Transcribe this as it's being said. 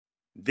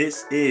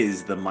This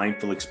is the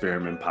Mindful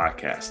Experiment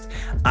Podcast.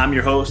 I'm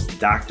your host,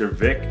 Dr.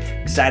 Vic.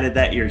 Excited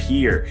that you're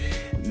here.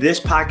 This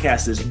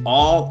podcast is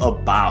all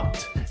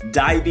about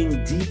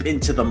diving deep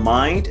into the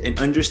mind and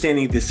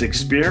understanding this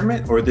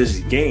experiment or this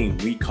game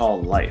we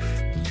call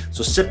life.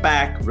 So sit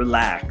back,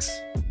 relax,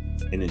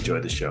 and enjoy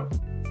the show.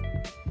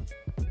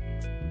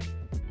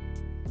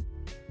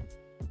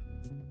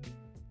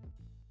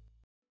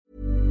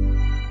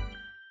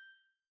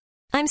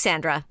 I'm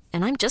Sandra,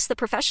 and I'm just the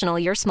professional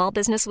your small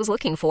business was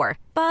looking for.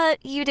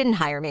 But you didn't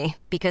hire me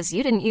because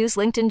you didn't use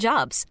LinkedIn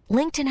Jobs.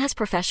 LinkedIn has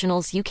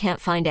professionals you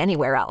can't find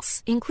anywhere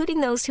else,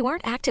 including those who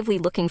aren't actively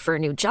looking for a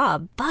new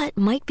job, but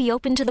might be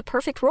open to the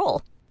perfect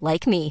role,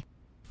 like me.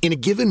 In a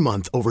given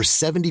month, over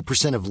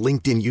 70% of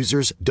LinkedIn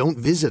users don't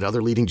visit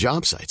other leading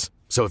job sites.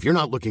 So if you're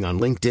not looking on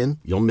LinkedIn,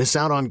 you'll miss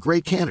out on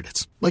great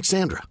candidates like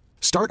Sandra.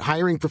 Start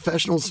hiring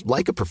professionals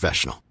like a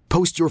professional.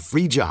 Post your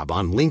free job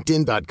on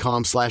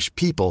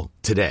linkedin.com/people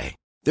today.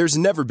 There's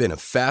never been a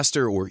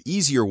faster or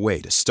easier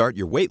way to start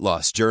your weight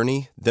loss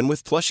journey than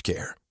with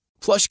PlushCare.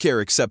 PlushCare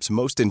accepts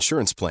most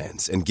insurance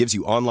plans and gives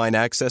you online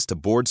access to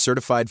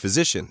board-certified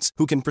physicians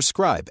who can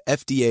prescribe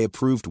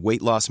FDA-approved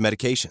weight loss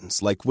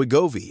medications like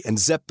Wegovy and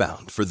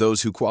Zepbound for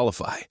those who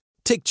qualify.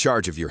 Take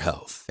charge of your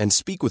health and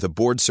speak with a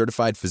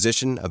board-certified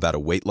physician about a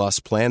weight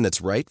loss plan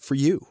that's right for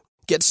you.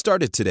 Get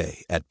started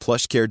today at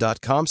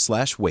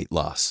plushcare.com/weight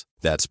loss.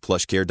 That's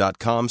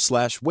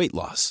plushcare.com/weight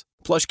loss.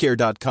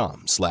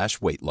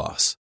 plushcare.com/weight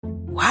loss.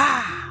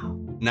 Wow.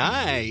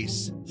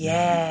 Nice.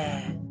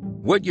 Yeah.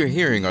 What you're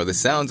hearing are the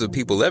sounds of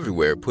people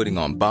everywhere putting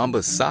on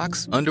Bombas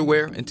socks,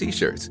 underwear, and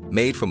T-shirts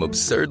made from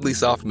absurdly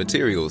soft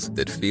materials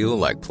that feel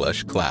like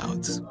plush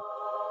clouds.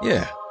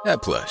 Yeah,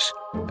 that plush.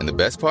 And the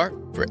best part?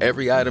 For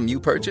every item you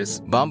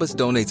purchase, Bombas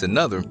donates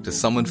another to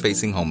someone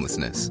facing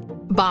homelessness.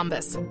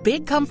 Bombas.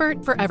 Big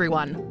comfort for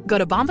everyone. Go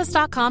to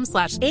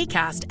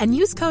bombas.com/ACAST and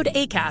use code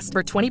ACAST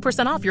for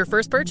 20% off your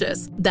first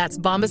purchase. That's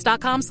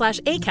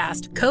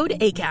bombas.com/ACAST. Code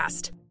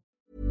ACAST.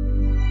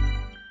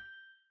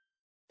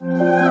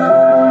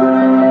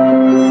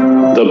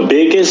 The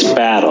biggest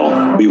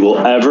battle we will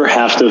ever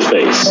have to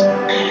face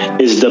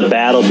is the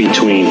battle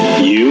between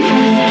you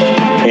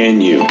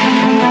and you.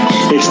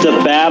 It's the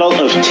battle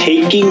of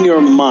taking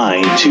your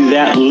mind to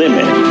that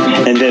limit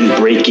and then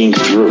breaking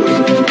through.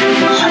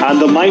 On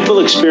the Mindful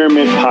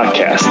Experiment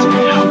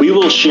Podcast, we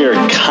will share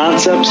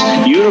concepts,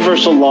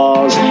 universal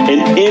laws,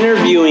 and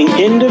interviewing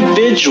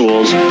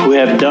individuals who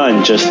have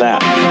done just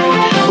that,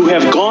 who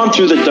have gone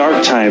through the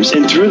dark times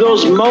and through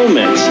those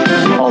moments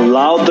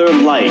allowed their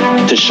light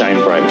to shine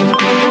bright.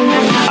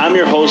 I'm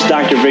your host,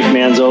 Dr. Vic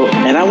Manzo,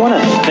 and I want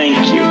to thank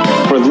you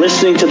for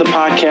listening to the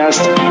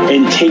podcast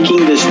and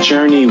taking this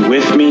journey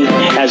with me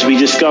as we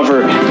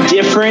discover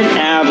different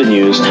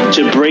avenues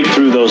to break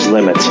through those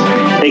limits,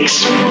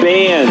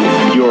 expand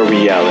your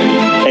reality,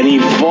 and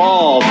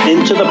evolve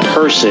into the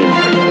person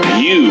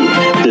you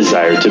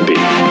desire to be.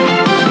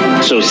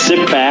 So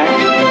sit back,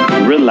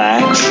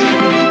 relax,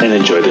 and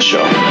enjoy the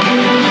show.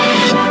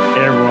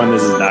 Hey everyone,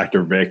 this is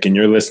Dr. Vic, and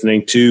you're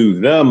listening to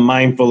The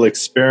Mindful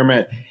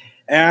Experiment.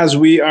 As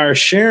we are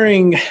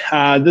sharing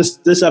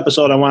this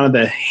episode, I wanted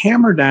to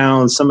hammer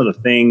down some of the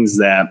things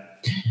that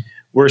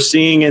we're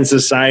seeing in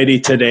society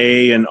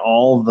today and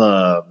all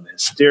the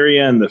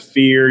hysteria and the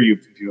fear.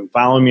 If you've been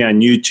following me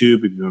on YouTube,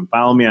 if you've been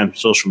following me on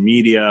social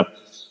media,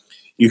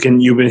 you've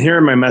been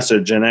hearing my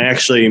message. And I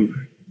actually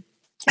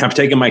have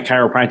taken my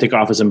chiropractic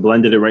office and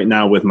blended it right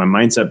now with my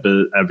mindset,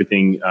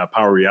 everything,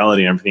 Power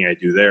Reality, and everything I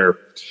do there.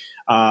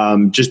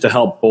 Just to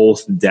help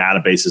both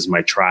databases,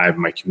 my tribe,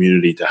 my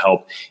community, to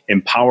help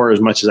empower as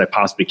much as I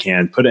possibly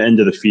can, put an end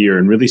to the fear,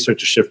 and really start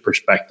to shift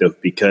perspective.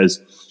 Because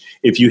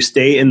if you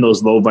stay in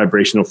those low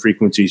vibrational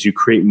frequencies, you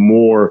create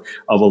more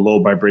of a low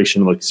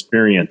vibrational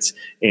experience.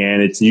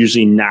 And it's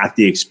usually not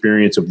the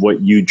experience of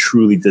what you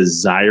truly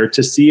desire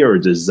to see or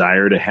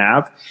desire to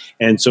have.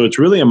 And so it's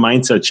really a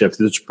mindset shift.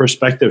 It's a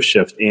perspective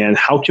shift. And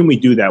how can we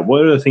do that?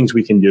 What are the things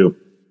we can do?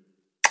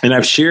 And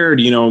I've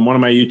shared, in one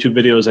of my YouTube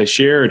videos, I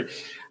shared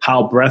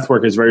how breath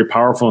work is very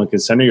powerful and can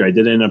center you. I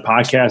did it in a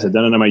podcast. I've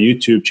done it on my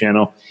YouTube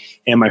channel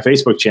and my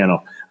Facebook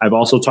channel. I've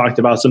also talked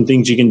about some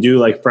things you can do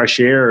like fresh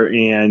air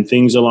and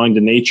things along the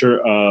nature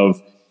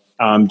of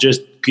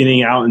just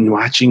getting out and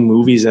watching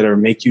movies that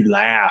make you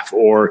laugh,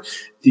 or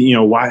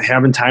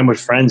having time with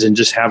friends and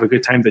just have a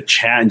good time to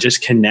chat and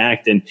just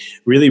connect and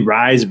really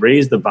raise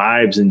the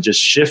vibes and just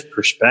shift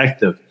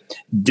perspective.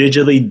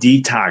 Digitally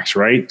detox,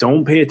 right?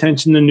 Don't pay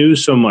attention to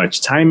news so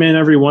much. Time in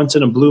every once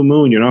in a blue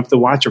moon. You don't have to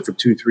watch it for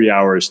 2-3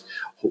 hours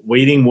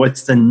waiting.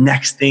 What's the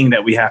next thing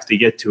that we have to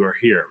get to or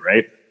hear,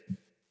 right?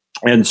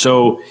 And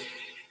so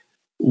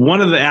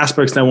one of the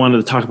aspects that I wanted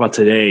to talk about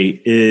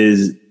today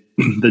is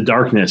the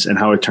darkness and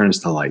how it turns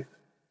to light.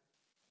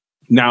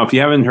 Now, if you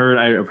haven't heard,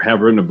 I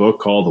have written a book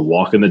called The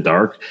Walk in the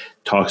Dark.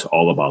 Talks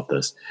all about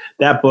this.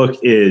 That book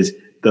is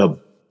the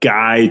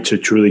guide to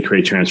truly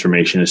create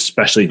transformation,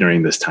 especially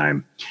during this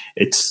time.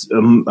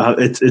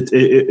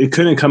 It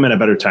couldn't come at a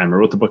better time. I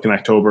wrote the book in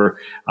October,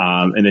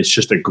 and it's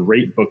just a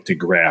great book to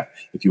grab.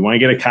 If you want to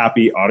get a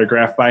copy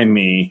autographed by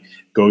me,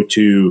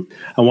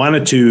 I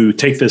wanted to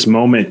take this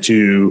moment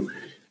to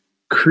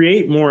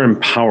create more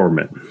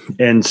empowerment.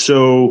 And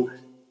so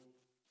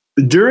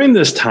during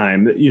this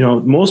time,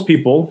 most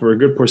people, for a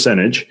good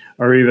percentage,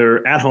 are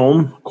either at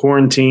home,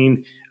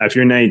 quarantine. If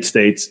you're in the United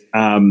States,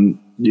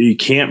 you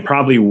can't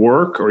probably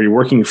work, or you're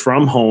working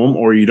from home,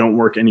 or you don't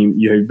work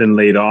you've been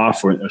laid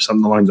off or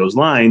something along those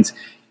lines.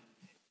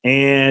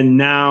 And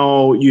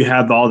now you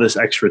have all this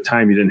extra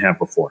time you didn't have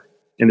before.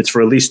 And it's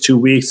for at least 2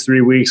 weeks,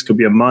 3 weeks, could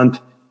be a month.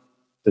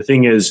 The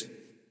thing is,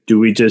 do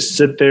we just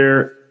sit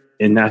there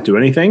and not do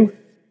anything?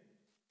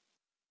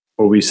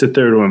 Or we sit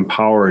there to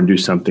empower and do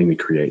something to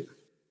create?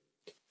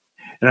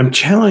 And I'm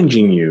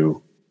challenging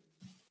you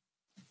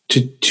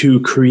to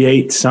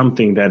create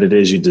something that it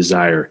is you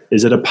desire.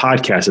 Is it a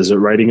podcast? Is it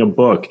writing a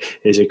book?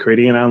 Is it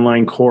creating an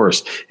online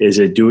course? Is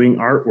it doing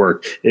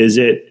artwork? Is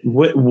it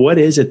what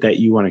is it that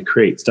you want to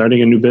create?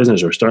 Starting a new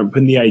business, or start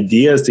putting the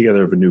ideas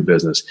together of a new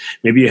business.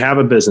 Maybe you have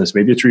a business.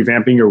 Maybe it's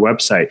revamping your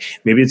website.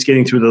 Maybe it's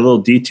getting through the little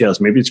details.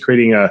 Maybe it's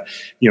creating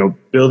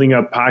building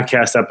up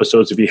podcast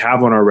episodes if you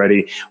have one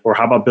already. Or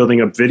how about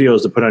building up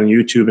videos to put on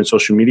YouTube and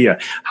social media?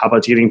 How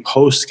about getting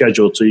posts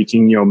scheduled so you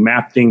can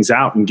map things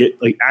out and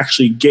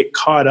actually get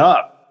caught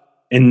up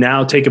and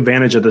now take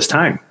advantage of this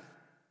time?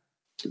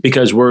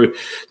 Because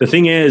the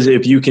thing is,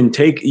 if you can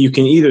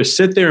either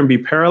sit there and be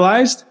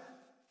paralyzed,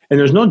 and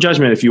there's no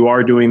judgment if you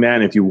are doing that,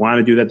 and if you want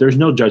to do that, there's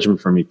no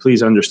judgment for me.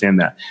 Please understand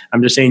that.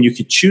 I'm just saying you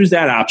could choose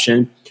that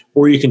option,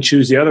 or you can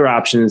choose the other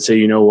option and say,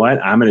 you know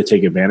what, I'm going to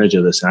take advantage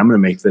of this, and I'm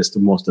going to make this the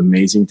most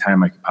amazing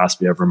time I could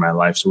possibly ever in my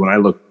life. So when I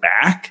look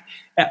back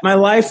at my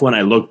life, when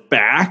I look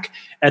back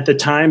at the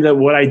time that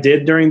what I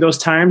did during those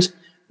times,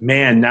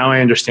 man, now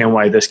I understand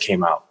why this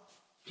came out.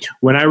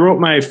 When I wrote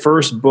my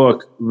first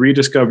book,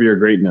 Rediscover Your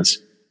Greatness,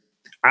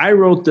 I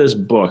wrote this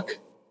book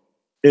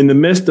in the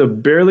midst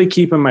of barely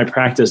keeping my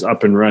practice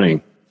up and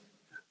running,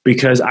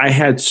 because I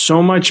had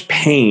so much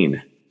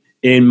pain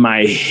in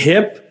my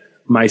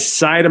hip, my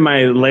side of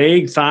my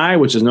leg, thigh,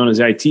 which is known as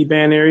the IT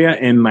band area,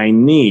 and my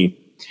knee,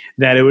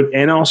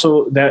 and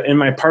also that in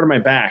my part of my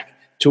back,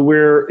 to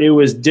where it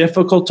was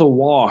difficult to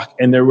walk.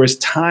 And there was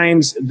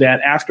times that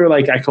after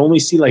I could only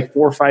see 4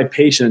 or 5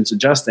 patients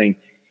adjusting.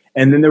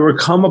 And then there would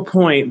come a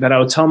point that I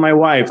would tell my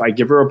wife, I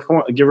give her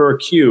a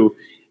cue,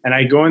 and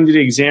I go into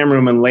the exam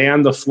room and lay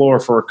on the floor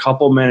for a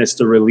couple minutes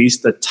to release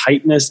the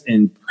tightness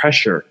and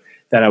pressure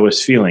that I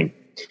was feeling.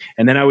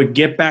 And then I would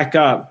get back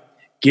up,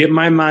 get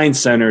my mind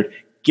centered,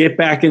 get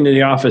back into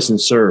the office and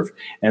serve.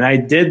 And I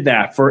did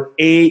that for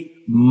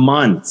 8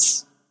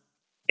 months.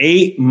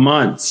 8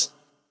 months.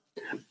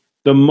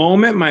 The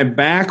moment my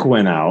back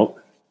went out,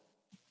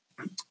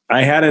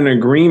 I had an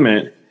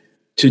agreement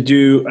to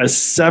do a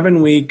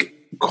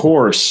 7-week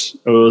course.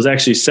 It was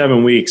actually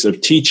 7 weeks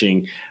of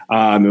teaching.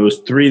 It was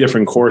 3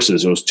 different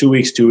courses. It was 2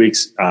 weeks, 2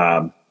 weeks.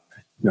 I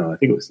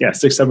think it was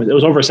 6, 7. It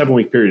was over a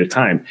 7-week period of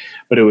time,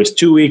 but it was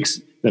 2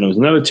 weeks. Then it was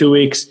another 2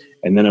 weeks,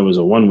 and then it was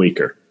a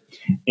 1-weeker.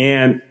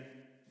 And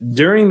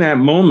during that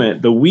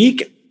moment, the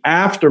week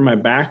after my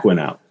back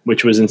went out,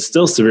 which was in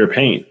still severe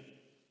pain,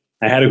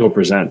 I had to go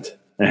present.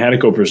 I had to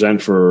go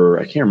present for,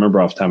 I can't remember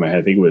off the top of my head,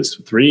 I think it was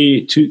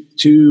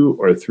 2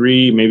 or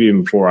 3, maybe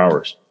even 4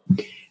 hours.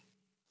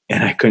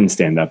 And I couldn't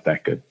stand up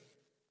that good.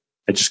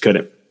 I just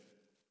couldn't.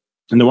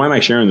 And then why am I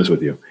sharing this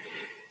with you?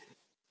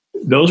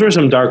 Those were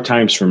some dark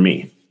times for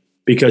me,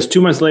 because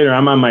 2 months later,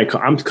 I'm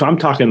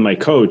talking to my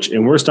coach,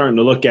 and we're starting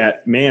to look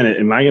at, man,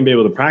 am I going to be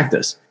able to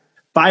practice?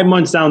 5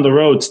 months down the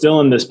road,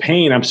 still in this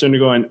pain, I'm starting to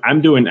go,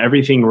 I'm doing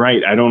everything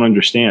right. I don't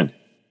understand.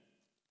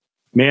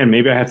 Man,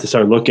 maybe I have to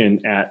start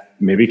looking at,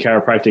 maybe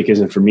chiropractic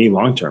isn't for me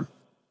long-term.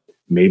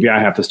 Maybe I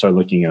have to start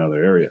looking at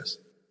other areas.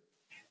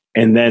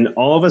 And then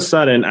all of a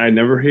sudden, I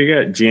never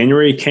forget,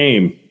 January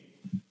came,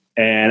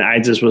 and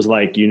I just was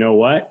like, you know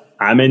what?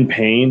 I'm in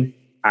pain.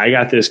 I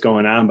got this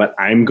going on, but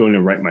I'm going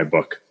to write my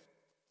book.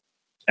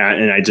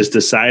 And I just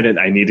decided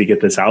I need to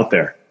get this out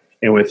there.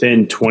 And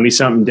within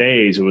 20-something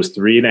days, it was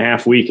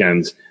 3.5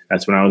 weekends.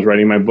 That's when I was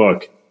writing my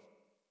book.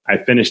 I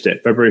finished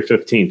it February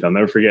 15th. I'll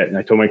never forget. And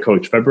I told my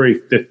coach, February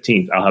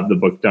 15th, I'll have the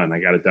book done. I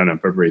got it done on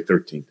February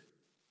 13th.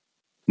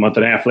 A month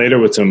and a half later,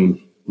 with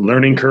some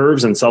learning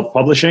curves and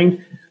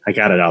self-publishing, I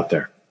got it out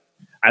there.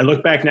 I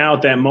look back now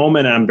at that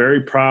moment, and I'm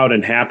very proud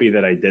and happy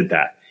that I did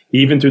that,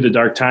 even through the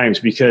dark times,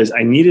 because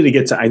I needed to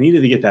get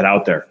that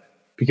out there.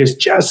 Because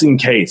just in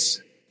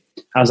case,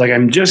 I was like,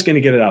 I'm just going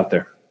to get it out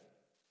there.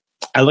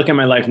 I look at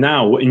my life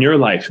now, in your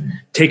life,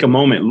 take a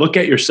moment, look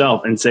at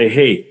yourself and say,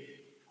 hey,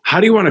 how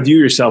do you want to view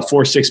yourself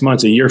 4, 6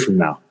 months, a year from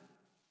now?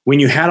 When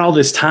you had all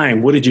this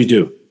time, what did you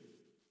do?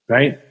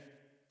 Right?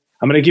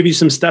 I'm going to give you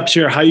some steps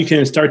here, how you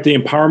can start the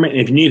empowerment. And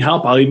if you need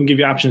help, I'll even give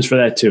you options for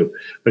that too.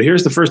 But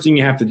here's the first thing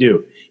you have to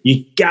do.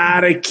 You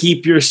got to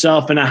keep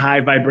yourself in a high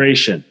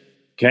vibration.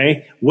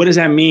 Okay. What does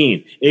that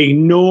mean?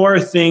 Ignore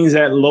things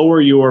that lower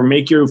you or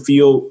make you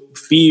feel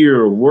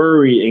fear,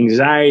 worry,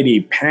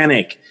 anxiety,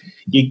 panic.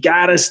 You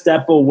got to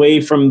step away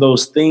from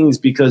those things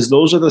because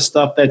those are the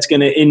stuff that's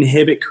going to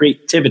inhibit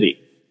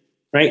creativity,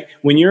 right?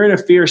 When you're in a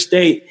fear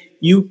state,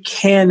 you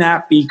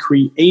cannot be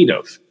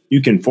creative.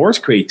 You can force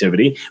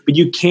creativity, but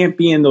you can't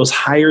be in those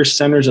higher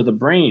centers of the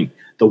brain.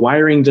 The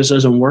wiring just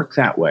doesn't work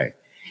that way.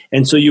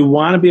 And so you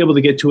want to be able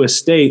to get to a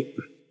state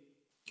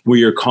where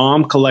you're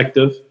calm,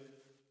 collective,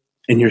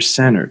 and you're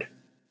centered,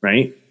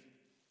 right?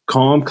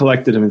 Calm,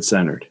 collected, and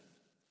centered.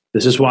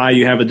 This is why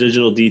you have a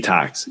digital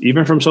detox.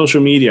 Even from social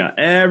media,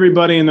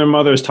 everybody and their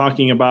mother is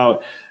talking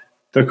about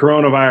the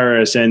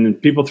coronavirus and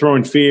people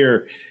throwing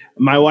fear.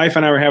 My wife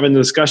and I were having a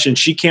discussion.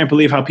 She can't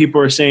believe how people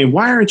are saying,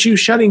 why aren't you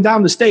shutting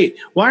down the state?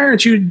 Why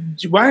aren't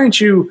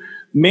you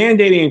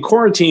mandating and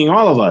quarantining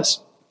all of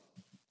us?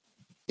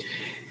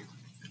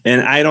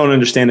 And I don't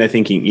understand that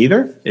thinking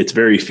either. It's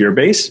very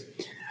fear-based.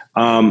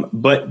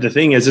 But the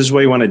thing is, this is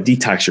why you want to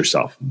detox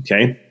yourself,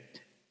 okay?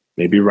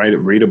 Maybe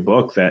read a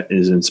book that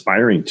is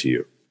inspiring to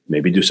you.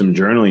 Maybe do some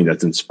journaling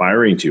that's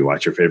inspiring to you.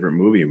 Watch your favorite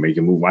movie.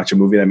 Watch a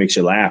movie that makes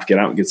you laugh. Get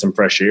out and get some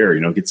fresh air.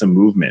 Get some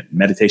movement.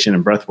 Meditation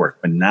and breath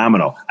work.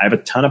 Phenomenal. I have a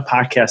ton of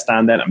podcasts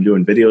on that. I'm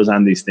doing videos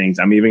on these things.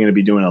 I'm even going to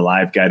be doing a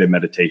live guided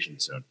meditation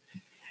soon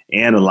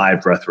and a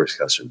live breath work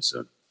session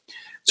soon.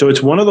 So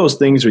it's one of those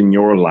things in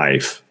your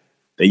life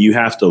that you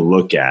have to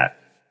look at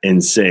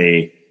and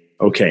say,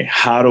 okay,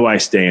 how do I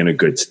stay in a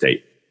good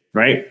state,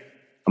 right?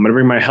 I'm going to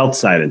bring my health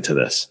side into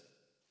this.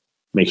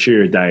 Make sure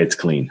your diet's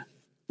clean.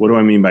 What do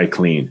I mean by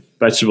clean?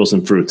 Vegetables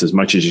and fruits as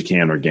much as you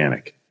can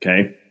organic,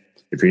 okay?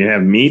 If you're going to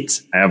have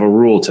meats, I have a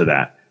rule to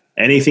that.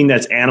 Anything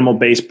that's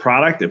animal-based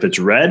product, if it's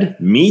red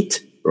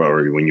meat,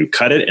 or when you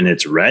cut it and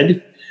it's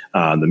red,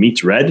 the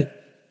meat's red,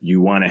 you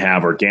want to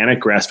have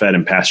organic, grass-fed,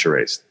 and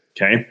pasture-raised,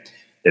 okay?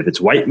 If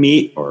it's white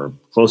meat or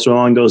closer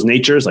along those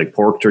natures, like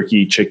pork,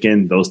 turkey,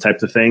 chicken, those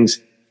types of things,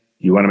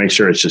 you want to make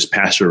sure it's just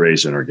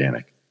pasture-raised and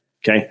organic,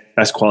 okay?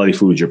 Best quality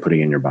foods you're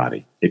putting in your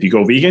body. If you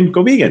go vegan,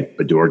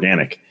 but do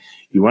organic.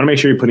 You want to make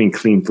sure you're putting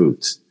clean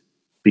foods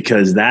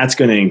because that's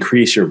going to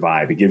increase your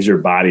vibe. It gives your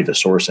body the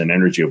source and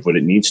energy of what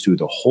it needs to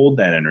hold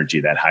that energy,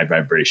 that high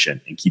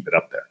vibration, and keep it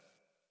up there.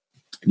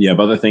 You have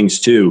other things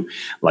too,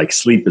 like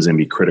sleep is going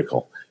to be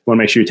critical. You want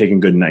to make sure you're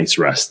taking good night's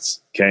rests,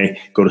 okay?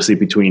 Go to sleep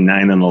between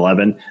 9 and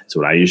 11. That's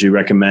what I usually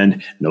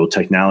recommend. No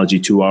technology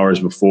 2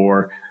 hours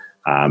before.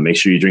 Make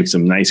sure you drink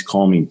some nice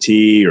calming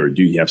tea, or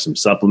do you have some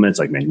supplements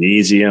like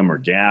magnesium or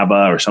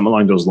GABA or something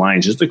along those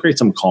lines just to create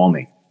some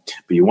calming.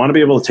 But you want to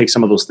be able to take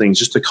some of those things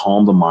just to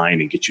calm the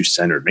mind and get you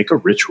centered. Make a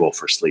ritual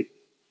for sleep.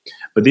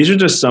 But these are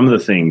just some of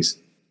the things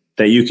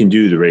that you can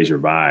do to raise your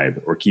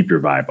vibe or keep your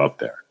vibe up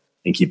there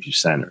and keep you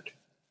centered,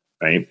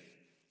 right?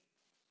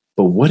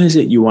 But what is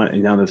it you want?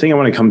 Now, the thing I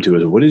want to come to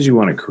is, what is you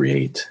want to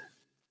create?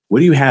 What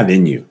do you have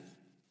in you?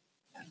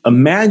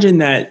 Imagine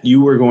that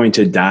you were going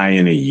to die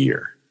in a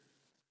year.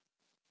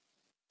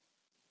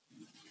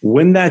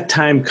 When that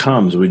time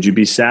comes, would you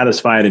be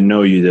satisfied and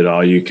know you did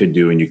all you could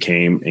do and you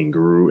came and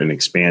grew and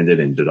expanded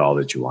and did all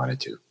that you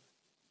wanted to?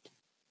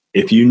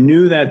 If you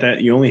knew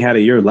that you only had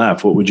a year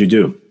left, what would you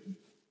do?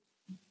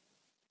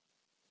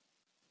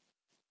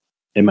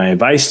 And my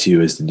advice to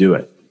you is to do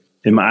it.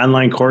 In my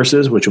online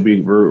courses, which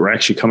we're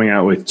actually coming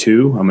out with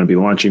 2. I'm going to be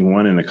launching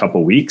one in a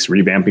couple weeks,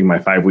 revamping my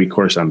 5-week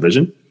course on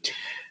vision.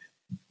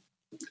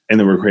 And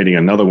then we're creating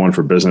another one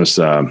for business.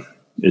 They're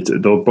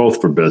both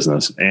for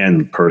business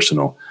and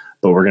personal.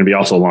 But we're going to be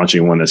also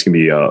launching one that's going to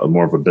be a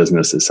more of a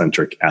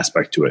business-centric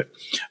aspect to it.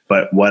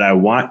 But what I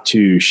want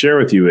to share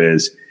with you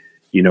is,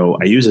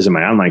 I use this in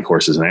my online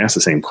courses, and I ask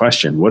the same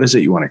question. What is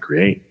it you want to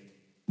create?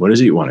 What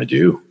is it you want to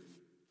do?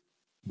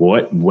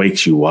 What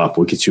wakes you up?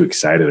 What gets you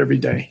excited every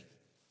day?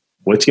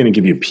 What's going to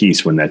give you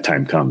peace when that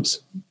time comes?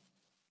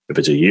 If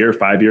it's a year,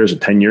 5 years, or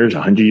 10 years,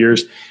 100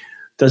 years,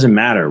 doesn't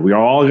matter. We are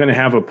all going to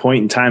have a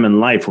point in time in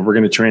life where we're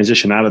going to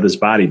transition out of this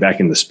body back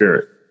in the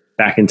spirit,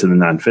 back into the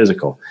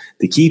non-physical.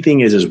 The key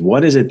thing is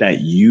what is it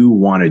that you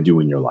want to do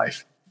in your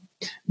life?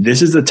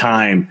 This is the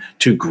time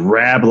to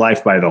grab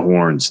life by the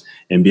horns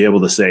and be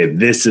able to say,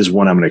 this is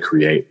what I'm going to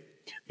create.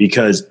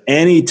 Because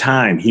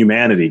anytime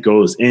humanity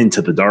goes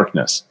into the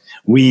darkness,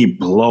 we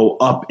blow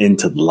up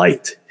into the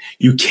light.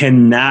 You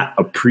cannot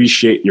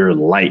appreciate your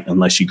light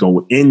unless you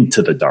go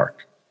into the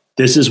dark.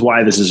 This is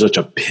why this is such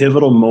a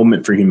pivotal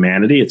moment for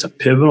humanity. It's a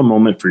pivotal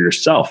moment for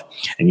yourself.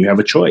 And you have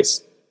a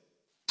choice.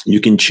 You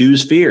can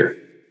choose fear.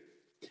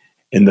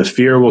 And the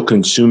fear will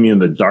consume you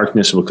and the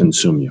darkness will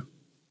consume you.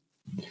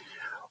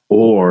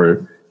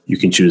 Or you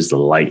can choose the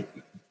light.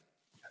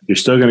 You're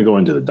still going to go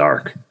into the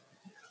dark,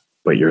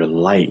 but your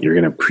light, you're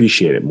going to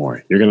appreciate it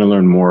more. You're going to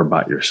learn more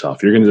about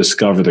yourself. You're going to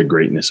discover the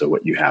greatness of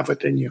what you have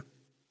within you.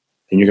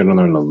 And you're going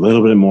to learn a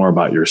little bit more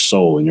about your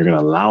soul, and you're going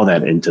to allow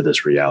that into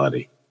this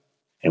reality.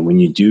 And when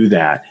you do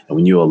that, and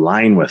when you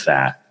align with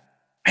that,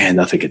 man,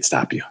 nothing can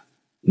stop you.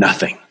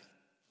 Nothing.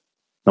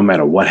 No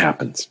matter what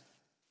happens.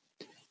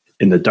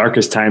 In the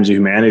darkest times of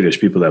humanity, there's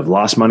people that have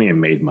lost money and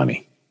made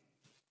money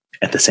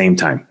at the same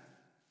time,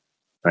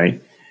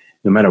 right?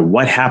 No matter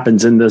what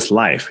happens in this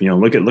life,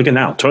 look at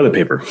now, toilet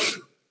paper.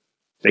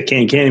 They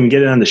can't even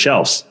get it on the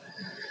shelves.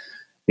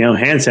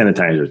 Hand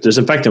sanitizers,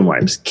 disinfectant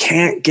wipes,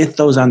 can't get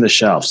those on the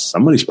shelves.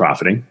 Somebody's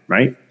profiting,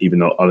 right? Even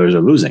though others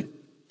are losing.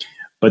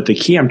 But the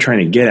key I'm trying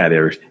to get at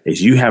here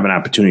is you have an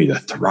opportunity to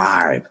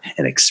thrive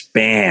and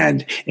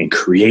expand and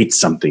create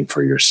something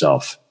for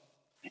yourself.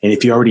 And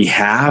if you already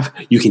have,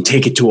 you can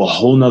take it to a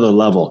whole nother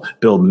level,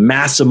 build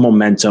massive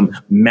momentum,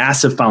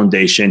 massive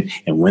foundation.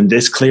 And when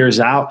this clears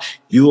out,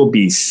 you will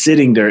be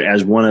sitting there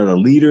as one of the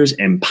leaders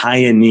and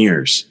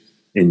pioneers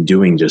in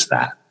doing just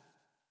that.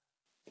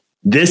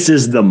 This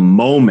is the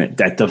moment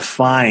that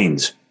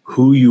defines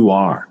who you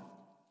are.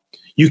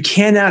 You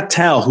cannot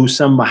tell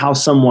how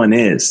someone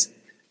is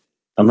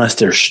unless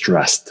they're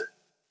stressed.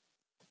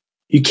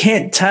 You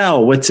can't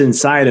tell what's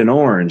inside an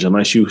orange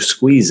unless you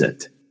squeeze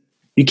it.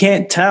 You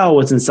can't tell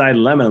what's inside a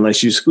lemon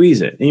unless you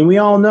squeeze it. And we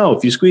all know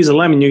if you squeeze a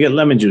lemon, you get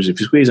lemon juice. If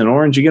you squeeze an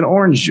orange, you get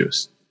orange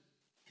juice.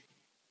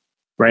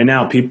 Right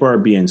now, people are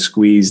being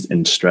squeezed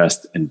and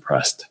stressed and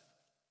pressed.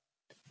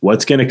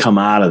 What's going to come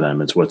out of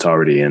them is what's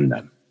already in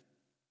them.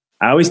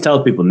 I always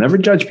tell people, never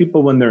judge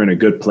people when they're in a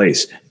good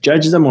place.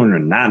 Judge them when they're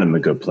not in a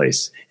good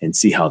place and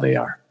see how they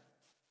are.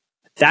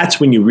 That's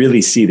when you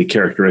really see the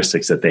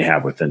characteristics that they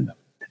have within them.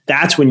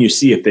 That's when you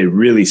see if they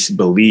really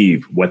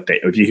believe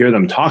if you hear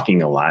them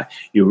talking a lot,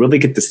 you really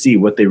get to see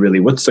what's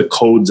the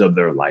codes of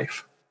their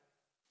life.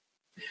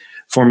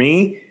 For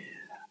me,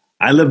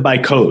 I live by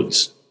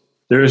codes.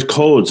 There's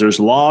codes, there's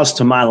laws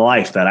to my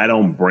life that I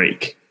don't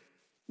break,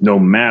 no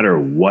matter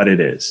what it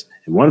is.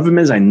 And one of them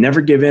is I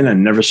never give in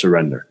and never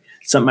surrender.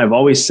 It's something I've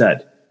always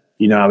said.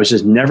 I was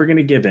just never going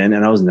to give in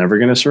and I was never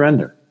going to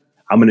surrender.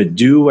 I'm going to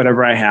do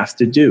whatever I have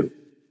to do.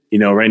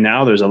 Right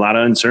now there's a lot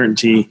of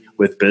uncertainty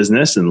with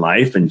business and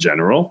life in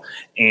general.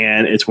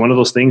 And it's one of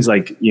those things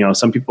like,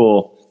 some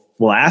people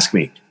will ask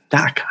me,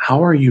 Doc,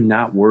 how are you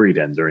not worried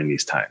during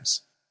these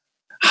times?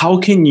 How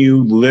can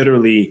you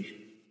literally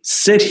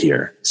sit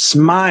here,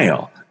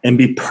 smile, and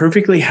be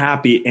perfectly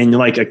happy and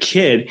like a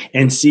kid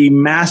and see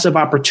massive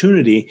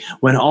opportunity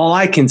when all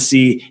I can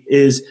see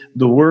is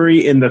the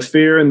worry and the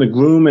fear and the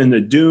gloom and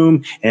the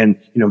doom. And,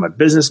 my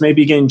business may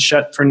be getting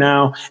shut for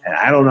now and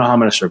I don't know how I'm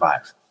going to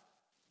survive.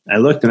 I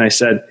looked and I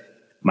said,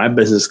 my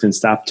business can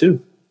stop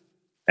too.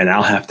 And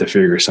I'll have to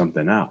figure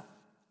something out.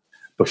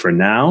 But for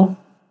now,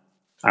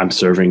 I'm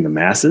serving the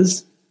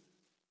masses.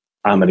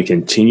 I'm going to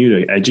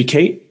continue to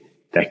educate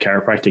that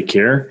chiropractic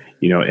care.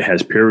 It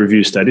has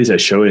peer-reviewed studies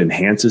that show it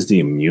enhances the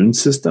immune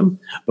system.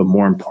 But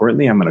more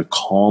importantly, I'm going to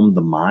calm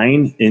the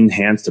mind,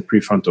 enhance the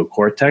prefrontal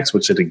cortex,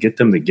 which is to get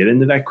them to get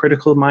into that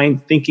critical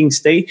mind thinking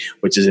state,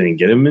 which is going to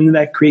get them into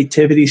that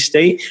creativity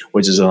state,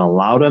 which is going to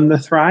allow them to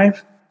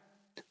thrive.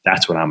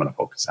 That's what I'm going to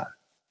focus on.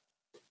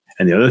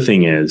 And the other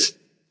thing is,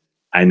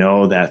 I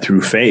know that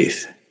through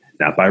faith,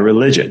 not by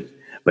religion,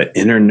 but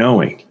inner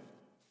knowing,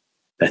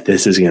 that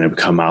this is going to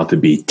come out to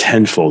be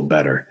tenfold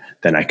better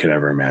than I could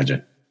ever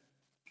imagine.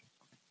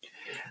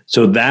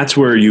 So that's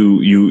where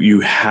you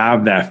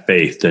have that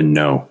faith to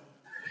know.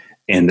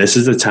 And this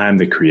is the time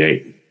to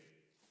create.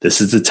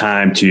 This is the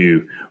time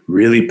to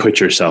really put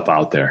yourself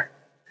out there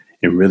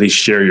and really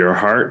share your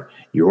heart,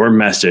 your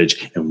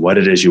message, and what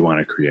it is you want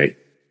to create.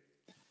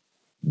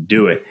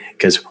 Do it.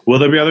 Because will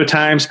there be other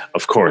times?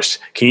 Of course.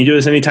 Can you do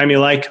this anytime you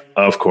like?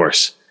 Of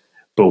course.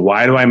 But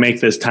why do I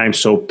make this time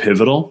so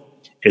pivotal?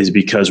 Is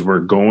because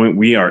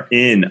we are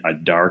in a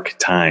dark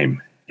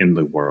time in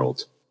the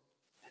world.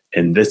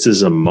 And this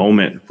is a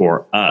moment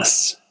for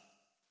us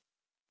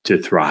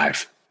to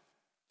thrive,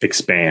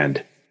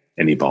 expand,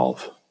 and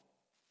evolve.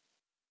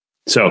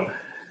 So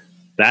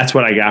that's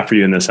what I got for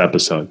you in this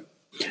episode.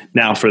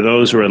 Now, for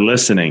those who are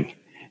listening,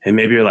 and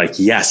maybe you're like,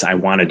 yes, I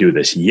want to do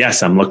this.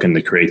 Yes, I'm looking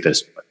to create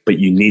this, but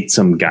you need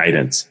some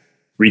guidance.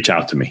 Reach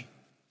out to me.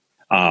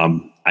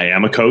 I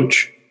am a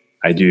coach.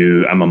 I'm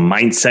a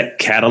mindset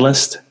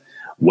catalyst.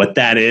 What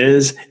that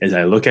is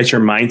I look at your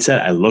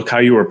mindset, I look how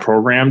you were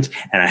programmed,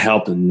 and I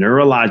help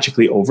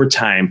neurologically over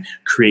time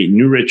create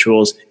new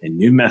rituals and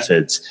new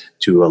methods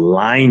to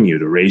align you,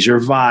 to raise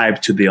your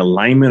vibe to the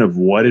alignment of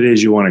what it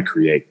is you want to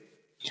create.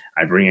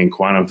 I bring in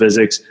quantum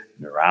physics,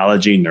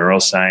 neurology,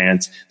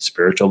 neuroscience,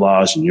 spiritual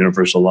laws, and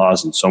universal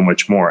laws, and so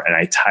much more. And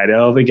I tie it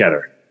all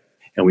together,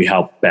 and we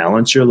help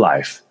balance your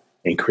life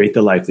and create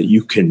the life that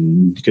you could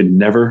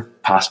never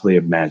possibly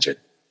imagine.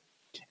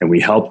 And we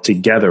help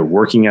together,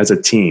 working as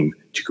a team,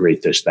 to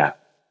create that.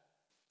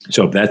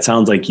 So if that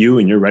sounds like you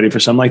and you're ready for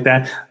something like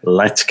that,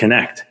 let's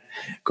connect.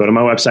 Go to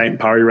my website,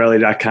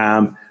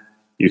 empoweryourrally.com.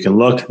 You can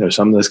look. There's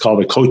something that's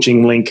called a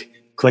coaching link.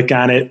 Click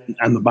on it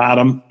on the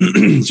bottom.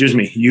 Excuse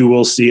me. You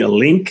will see a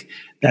link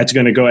that's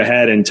going to go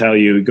ahead and tell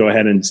you, go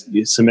ahead and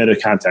submit a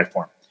contact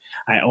form.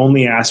 I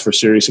only ask for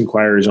serious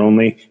inquiries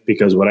only,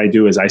 because what I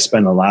do is I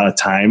spend a lot of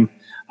time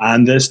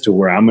on this to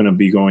where I'm going to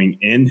be going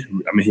in.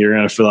 You're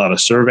going to fill out a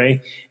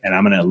survey, and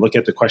I'm going to look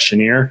at the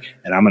questionnaire,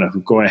 and I'm going to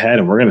go ahead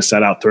and we're going to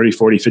set out 30,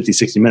 40, 50,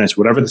 60 minutes,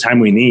 whatever the time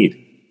we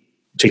need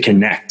to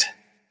connect.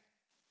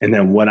 And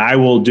then what I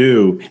will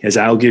do is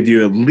I'll give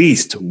you at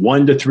least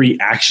 1 to 3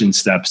 action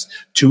steps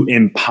to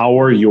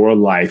empower your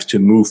life to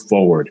move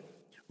forward,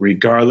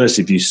 regardless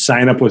if you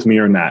sign up with me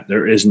or not.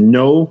 There is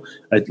no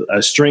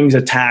strings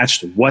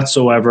attached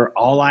whatsoever.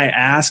 All I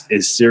ask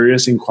is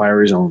serious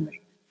inquiries only.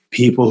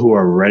 People who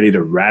are ready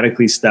to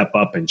radically step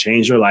up and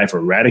change their life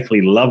or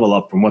radically level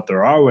up from what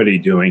they're already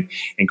doing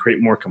and create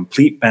more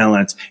complete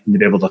balance and to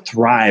be able to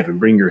thrive and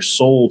bring your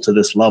soul to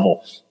this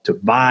level, to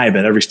vibe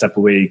at every step of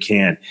the way you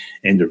can,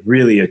 and to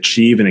really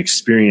achieve and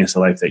experience the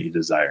life that you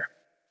desire.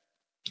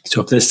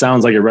 So if this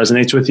sounds like it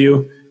resonates with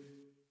you,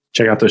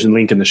 check out the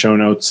link in the show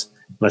notes.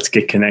 Let's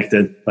get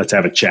connected. Let's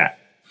have a chat.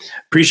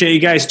 Appreciate you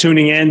guys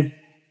tuning in.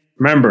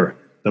 Remember,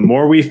 the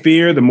more we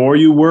fear, the more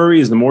you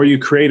worry is the more you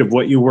create of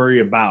what you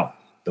worry about.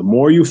 The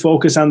more you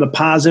focus on the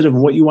positive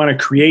and what you want to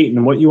create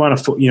and what you want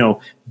to,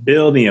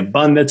 build, the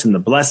abundance and the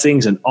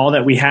blessings and all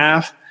that we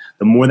have,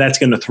 the more that's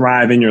going to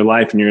thrive in your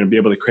life and you're going to be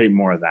able to create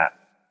more of that.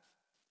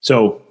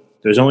 So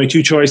there's only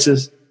 2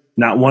 choices.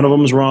 Not one of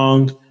them is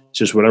wrong. It's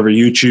just whatever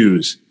you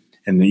choose.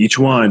 And each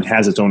one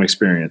has its own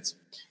experience.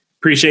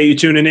 Appreciate you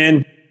tuning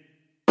in.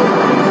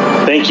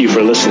 Thank you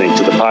for listening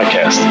to the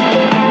podcast.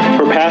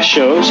 For past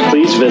shows,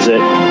 please visit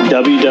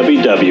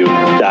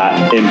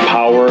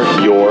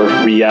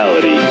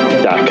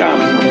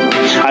www.empoweryourreality.com.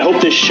 I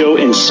hope this show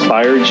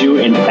inspired you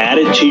and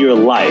added to your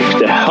life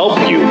to help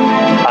you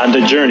on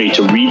the journey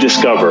to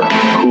rediscover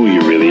who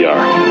you really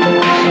are.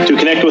 To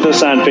connect with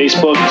us on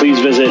Facebook, please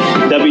visit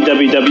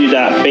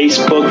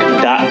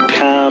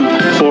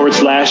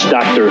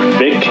www.facebook.com/Dr.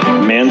 Vic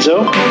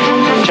Manzo.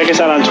 Check us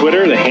out on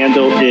Twitter. The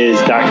handle is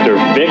Dr.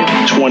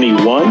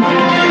 Vic21.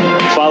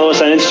 Follow us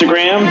on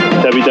Instagram,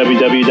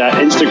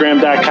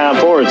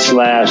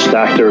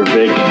 www.instagram.com/Dr.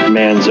 Vic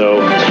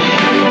Manzo.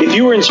 If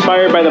you were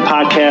inspired by the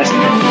podcast,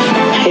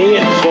 pay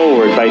it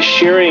forward by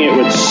sharing it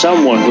with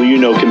someone who you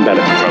know can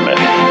benefit from it.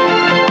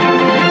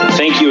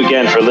 Thank you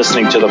again for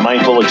listening to the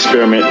Mindful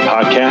Experiment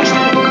podcast,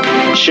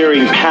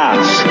 sharing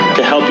paths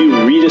to help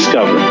you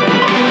rediscover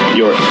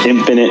your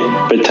infinite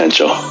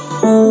potential.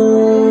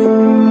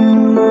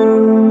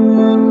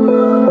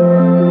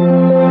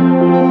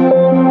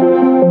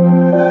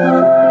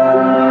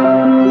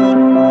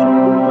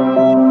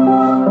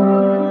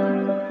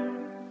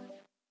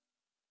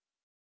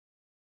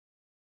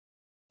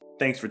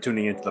 Thanks for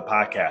tuning into the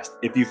podcast.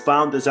 If you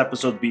found this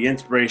episode to be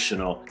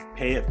inspirational,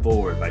 pay it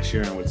forward by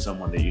sharing it with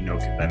someone that you know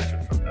can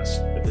benefit from this.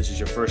 If this is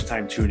your first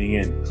time tuning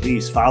in,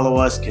 please follow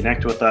us,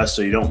 connect with us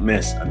so you don't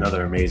miss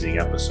another amazing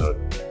episode.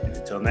 And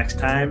until next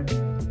time,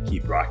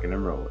 keep rocking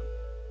and rolling.